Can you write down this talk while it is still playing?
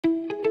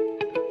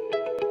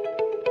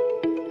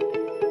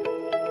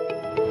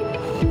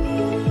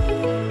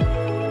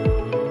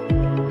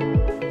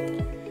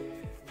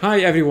Hi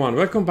everyone,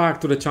 welcome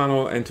back to the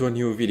channel and to a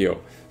new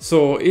video.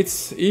 So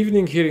it's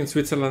evening here in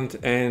Switzerland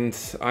and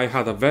I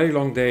had a very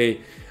long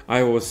day.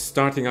 I was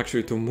starting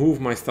actually to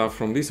move my stuff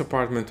from this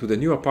apartment to the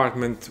new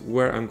apartment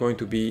where I'm going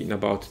to be in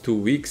about 2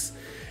 weeks.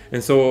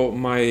 And so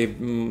my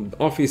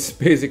office,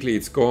 basically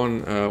it's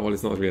gone. Well,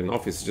 it's not really an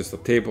office, it's just a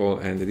table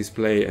and the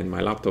display and my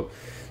laptop.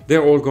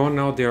 They're all gone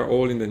now, they're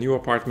all in the new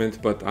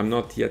apartment, but I'm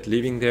not yet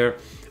living there.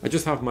 I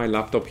just have my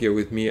laptop here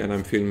with me and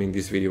I'm filming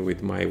this video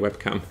with my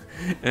webcam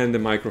and the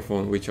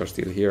microphone, which are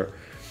still here.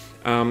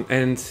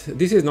 And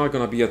this is not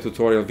going to be a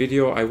tutorial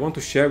video. I want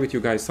to share with you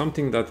guys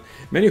something that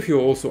many of you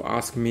also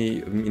ask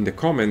me in the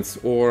comments,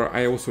 or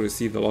I also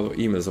received a lot of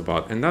emails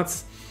about, and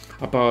that's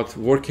about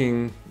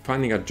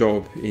finding a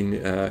job in,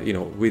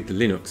 with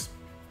Linux.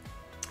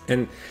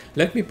 And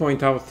let me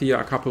point out here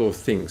a couple of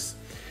things.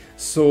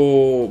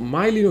 So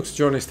my Linux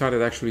journey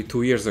started actually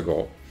 2 years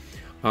ago.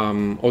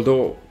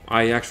 Although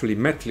I actually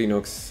met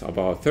Linux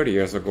about 30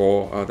 years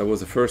ago, that was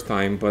the first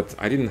time, but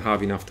I didn't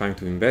have enough time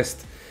to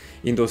invest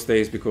in those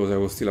days because I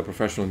was still a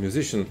professional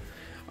musician.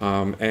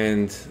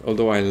 And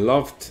although I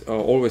loved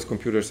always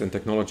computers and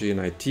technology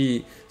and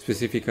IT,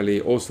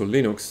 specifically also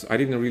Linux, I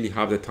didn't really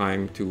have the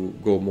time to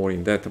go more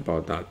in depth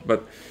about that.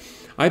 But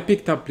I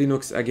picked up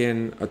Linux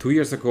again 2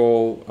 years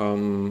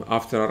ago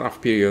after a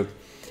rough period.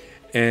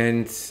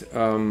 And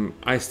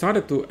I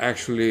started to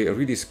actually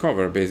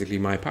rediscover basically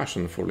my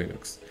passion for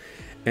Linux.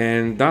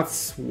 And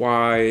that's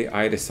why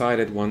I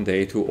decided one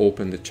day to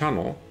open the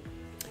channel,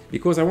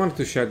 because I wanted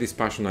to share this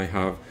passion I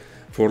have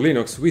for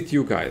Linux with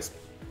you guys,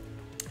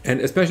 and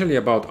especially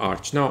about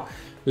Arch. Now,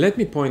 let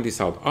me point this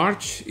out.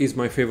 Arch is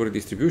my favorite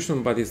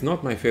distribution, but it's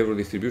not my favorite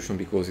distribution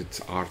because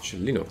it's Arch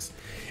Linux.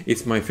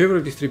 It's my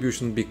favorite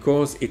distribution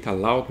because it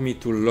allowed me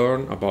to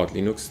learn about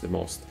Linux the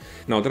most.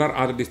 Now, there are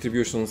other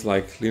distributions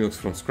like Linux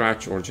from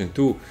scratch or Gen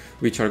 2,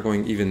 which are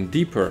going even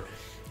deeper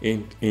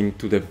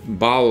into the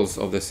bowels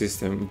of the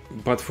system.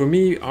 But for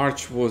me,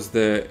 Arch was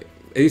the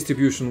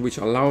distribution which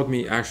allowed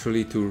me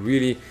actually to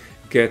really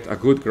get a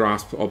good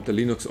grasp of the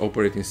Linux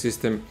operating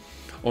system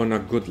on a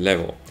good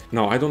level.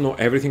 Now, I don't know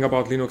everything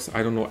about Linux.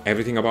 I don't know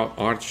everything about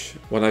Arch.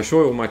 What I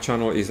show on my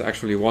channel is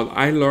actually what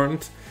I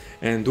learned,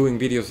 and doing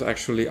videos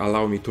actually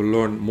allow me to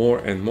learn more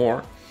and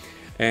more.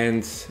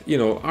 And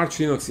Arch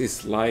Linux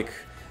is like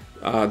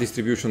a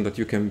distribution that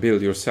you can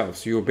build yourself.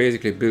 So you're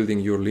basically building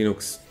your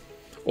Linux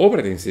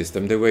operating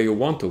system the way you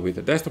want to, with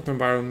the desktop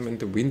environment,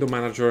 the window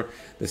manager,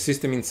 the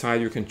system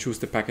inside. You can choose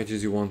the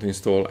packages you want to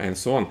install and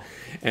so on.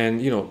 And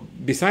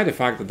beside the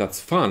fact that that's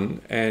fun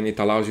and it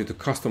allows you to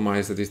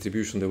customize the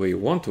distribution the way you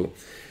want to,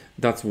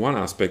 that's one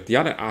aspect. The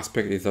other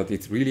aspect is that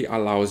it really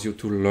allows you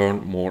to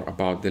learn more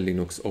about the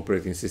Linux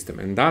operating system.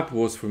 And that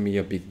was for me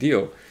a big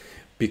deal,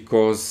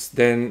 because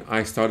then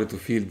I started to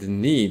feel the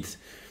need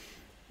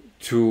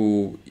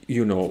to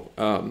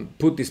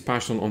put this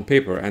passion on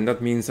paper. And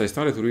that means I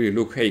started to really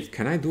look, hey,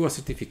 can I do a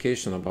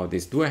certification about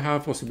this? Do I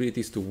have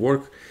possibilities to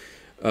work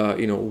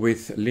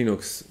with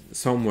Linux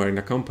somewhere in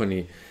a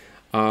company?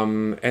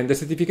 And the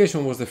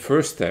certification was the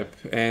first step,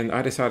 and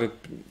I decided,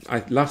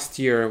 last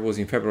year was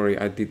in February,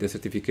 I did the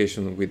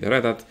certification with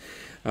Red Hat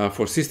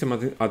for system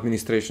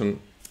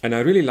administration. And I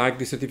really like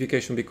this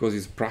certification because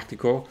it's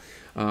practical.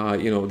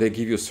 They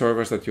give you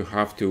servers that you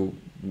have to,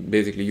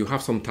 basically you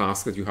have some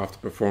tasks that you have to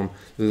perform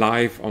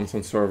live on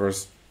some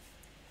servers,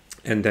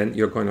 and then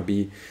you're going to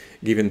be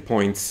given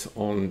points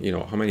on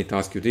how many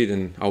tasks you did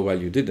and how well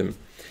you did them.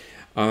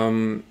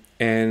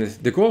 And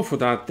the goal for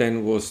that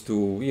then was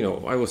to,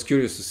 I was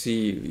curious to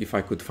see if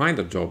I could find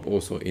a job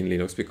also in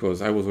Linux,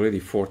 because I was already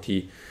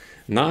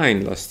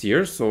 49 last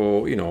year.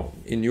 So,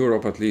 in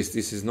Europe at least,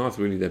 this is not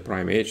really the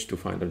prime age to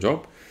find a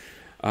job.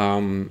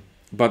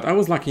 But I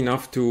was lucky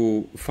enough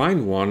to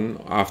find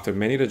one after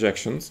many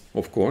rejections,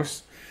 of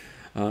course.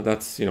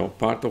 That's,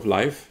 part of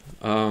life.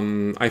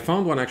 I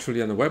found one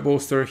actually on a web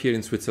hoster here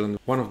in Switzerland,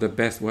 one of the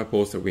best web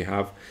hosters we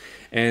have.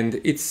 And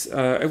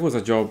it was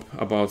a job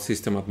about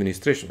system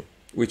administration,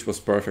 which was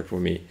perfect for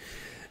me.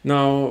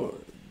 Now,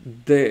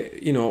 the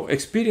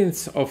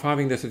experience of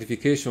having the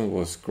certification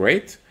was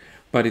great,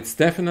 but it's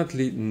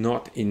definitely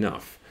not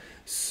enough.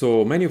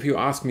 So many of you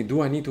ask me,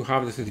 do I need to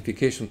have the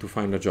certification to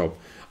find a job?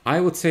 I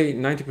would say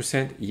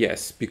 90%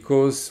 yes,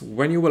 because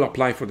when you will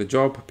apply for the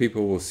job,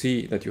 people will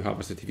see that you have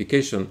a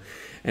certification,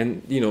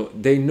 and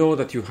they know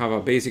that you have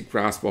a basic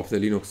grasp of the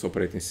Linux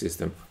operating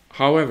system.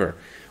 However,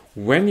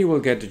 when you will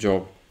get the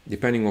job,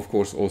 depending of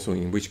course also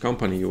in which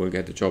company you will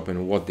get the job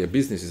and what their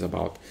business is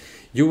about,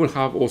 you will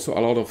have also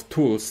a lot of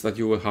tools that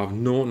you will have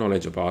no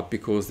knowledge about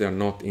because they are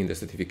not in the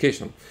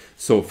certification.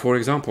 So for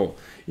example,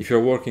 if you're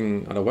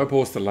working at a web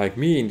hoster like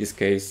me in this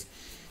case,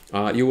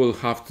 you will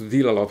have to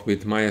deal a lot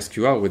with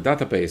MySQL, with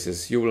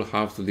databases. You will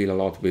have to deal a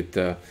lot with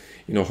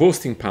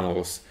hosting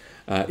panels,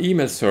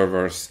 email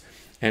servers,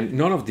 and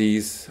none of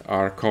these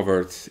are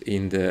covered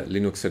in the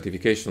Linux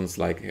certifications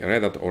like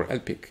Red Hat or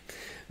LPIC.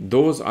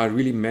 Those are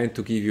really meant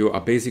to give you a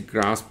basic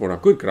grasp or a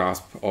good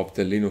grasp of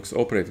the Linux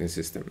operating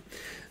system.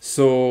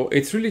 So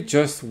it's really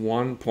just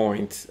one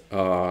point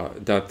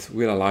that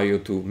will allow you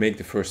to make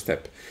the first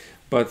step.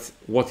 But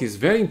what is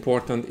very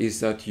important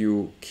is that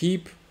you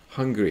keep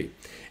hungry.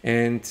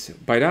 And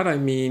by that I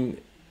mean,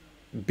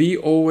 be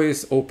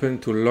always open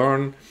to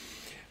learn.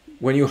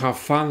 When you have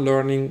fun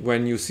learning,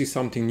 when you see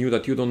something new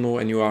that you don't know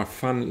and you are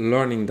fun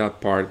learning that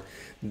part,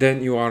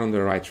 then you are on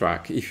the right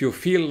track. If you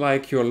feel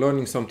like you're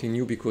learning something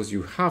new because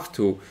you have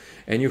to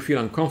and you feel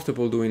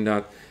uncomfortable doing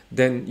that,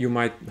 then you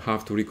might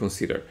have to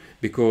reconsider,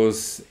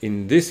 because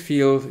in this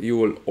field you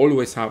will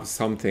always have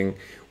something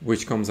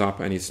which comes up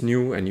and it's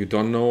new and you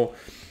don't know,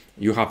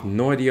 you have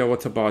no idea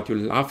what's about.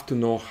 You'll have to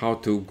know how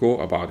to go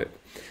about it.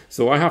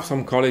 So I have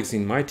some colleagues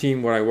in my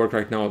team where I work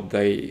right now.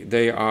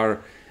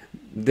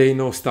 They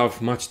know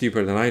stuff much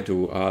deeper than I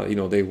do.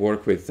 They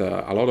work with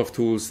a lot of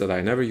tools that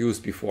I never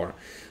used before.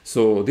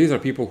 So these are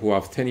people who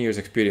have 10 years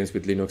experience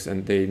with Linux,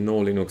 and they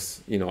know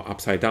Linux,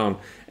 upside down,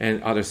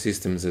 and other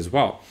systems as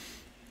well.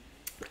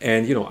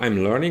 And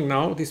I'm learning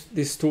now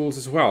these tools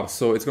as well.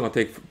 So it's going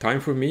to take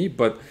time for me,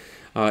 but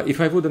if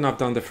I wouldn't have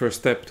done the first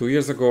step 2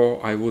 years ago,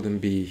 I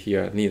wouldn't be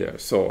here neither.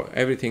 So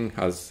everything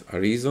has a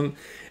reason.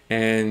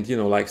 And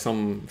like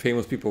some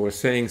famous people were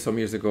saying some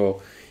years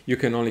ago, you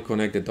can only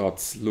connect the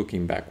dots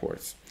looking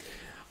backwards.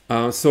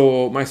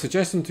 So my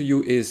suggestion to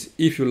you is,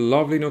 if you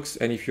love Linux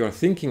and if you are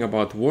thinking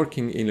about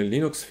working in a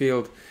Linux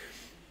field,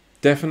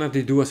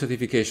 definitely do a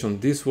certification.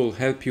 This will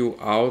help you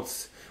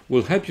out,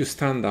 will help you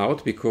stand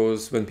out,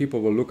 because when people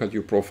will look at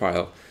your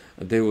profile,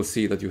 they will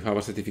see that you have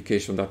a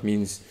certification. That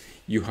means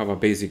you have a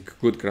basic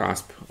good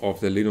grasp of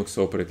the Linux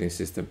operating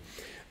system.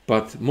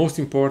 But most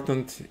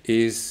important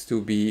is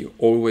to be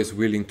always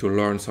willing to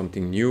learn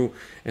something new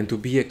and to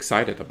be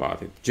excited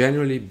about it.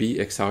 Generally be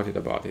excited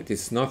about it.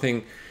 It's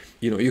nothing,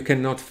 you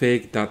cannot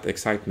fake that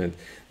excitement.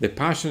 The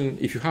passion,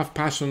 if you have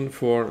passion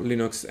for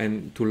Linux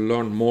and to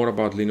learn more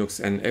about Linux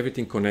and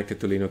everything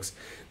connected to Linux,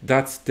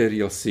 that's the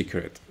real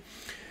secret.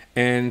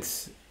 And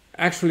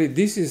actually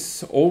this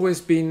has always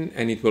been,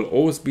 and it will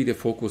always be, the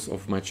focus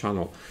of my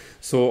channel.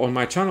 So on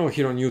my channel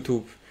here on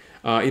YouTube,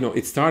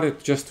 it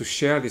started just to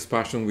share this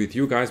passion with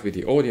you guys, with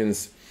the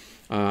audience,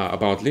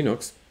 about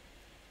Linux.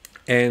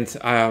 And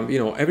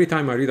every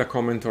time I read a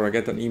comment or I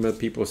get an email,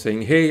 people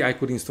saying, hey, I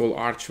could install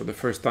Arch for the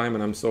first time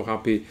and I'm so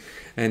happy,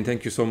 and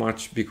thank you so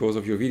much, because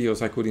of your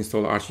videos I could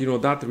install Arch.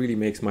 That really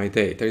makes my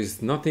day. There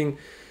is nothing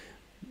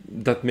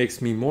that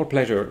makes me more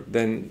pleasure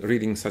than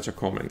reading such a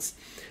comments,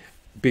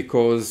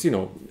 because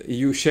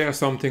you share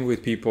something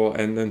with people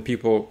and then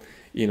people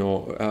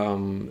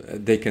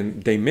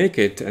they make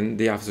it and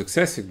they have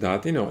success with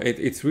that.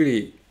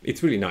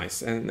 It's really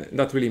nice, and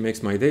that really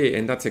makes my day.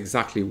 And that's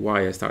exactly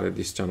why I started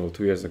this channel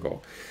 2 years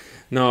ago.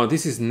 Now,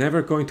 this is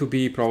never going to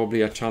be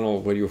probably a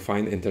channel where you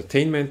find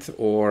entertainment,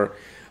 or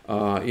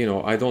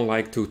I don't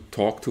like to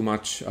talk too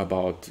much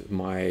about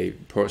my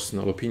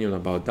personal opinion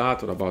about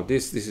that or about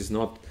this. This is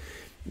not,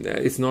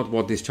 it's not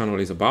what this channel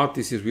is about.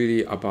 This is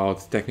really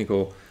about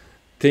technical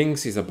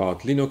things. It's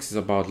about Linux. It's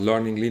about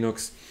learning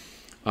Linux.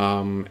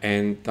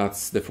 And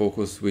that's the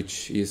focus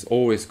which is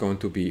always going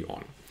to be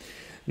on.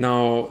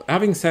 Now,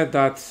 having said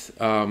that,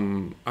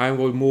 I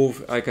will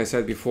move, like I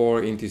said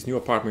before, in this new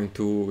apartment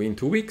in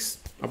 2 weeks,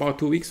 about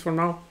 2 weeks from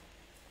now.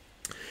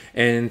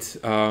 And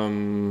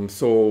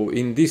so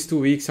in these 2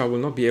 weeks, I will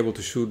not be able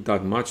to shoot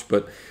that much,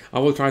 but I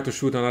will try to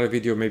shoot another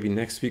video maybe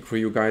next week for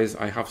you guys.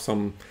 I have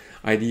some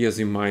ideas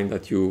in mind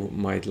that you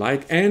might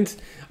like. And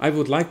I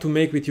would like to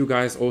make with you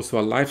guys also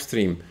a live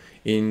stream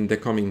in the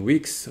coming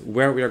weeks,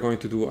 where we are going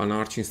to do an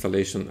Arch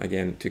installation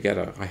again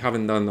together. I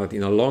haven't done that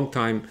in a long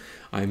time.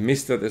 I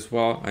missed that as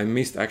well. I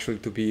missed actually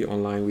to be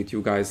online with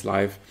you guys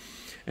live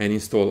and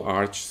install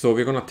Arch. So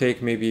we're gonna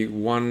take maybe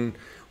one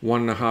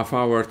and a half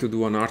hour to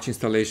do an Arch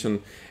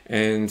installation.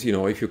 And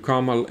if you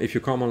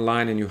come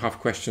online and you have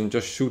questions,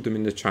 just shoot them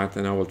in the chat,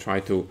 and I will try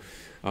to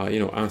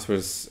answer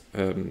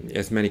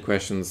as many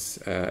questions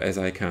as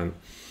I can.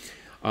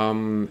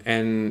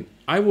 And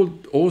I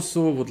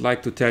would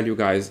like to tell you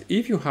guys,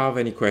 if you have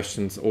any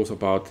questions also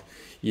about,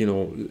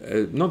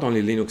 not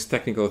only Linux,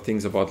 technical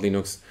things about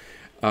Linux,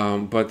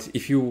 but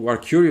if you are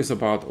curious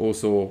about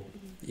also,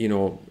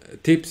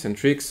 tips and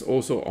tricks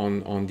also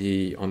on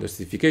the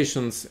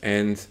certifications,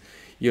 and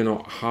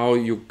how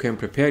you can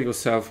prepare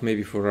yourself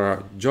maybe for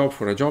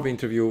a job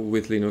interview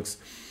with Linux,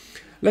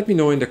 let me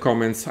know in the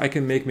comments. I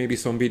can make maybe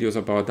some videos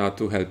about that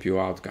to help you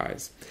out,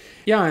 guys.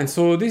 Yeah, and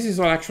so this is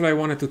what actually I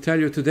wanted to tell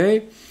you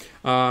today.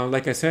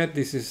 Like I said,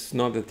 this is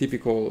not the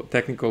typical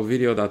technical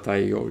video that I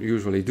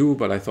usually do,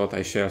 but I thought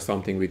I'd share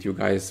something with you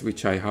guys,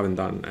 which I haven't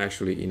done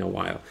actually in a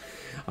while.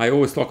 I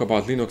always talk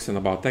about Linux and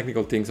about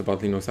technical things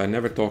about Linux. I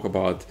never talk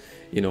about,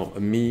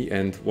 me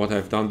and what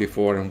I've done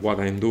before and what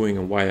I'm doing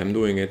and why I'm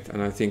doing it.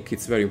 And I think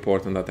it's very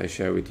important that I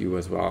share with you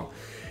as well.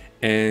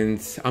 And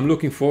I'm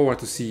looking forward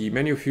to see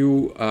many of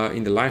you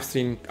in the live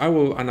stream. I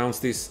will announce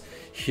this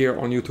here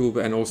on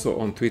YouTube and also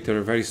on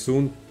Twitter very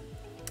soon.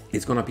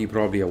 It's gonna be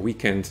probably a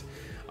weekend.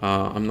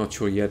 I'm not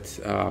sure yet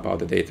about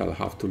the date. I'll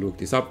have to look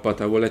this up,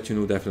 but I will let you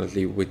know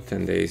definitely with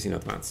 10 days in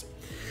advance.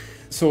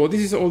 So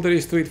this is all there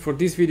is to it for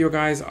this video,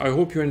 guys. I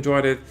hope you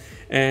enjoyed it,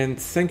 and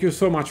thank you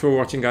so much for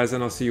watching, guys,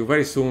 and I'll see you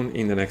very soon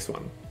in the next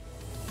one.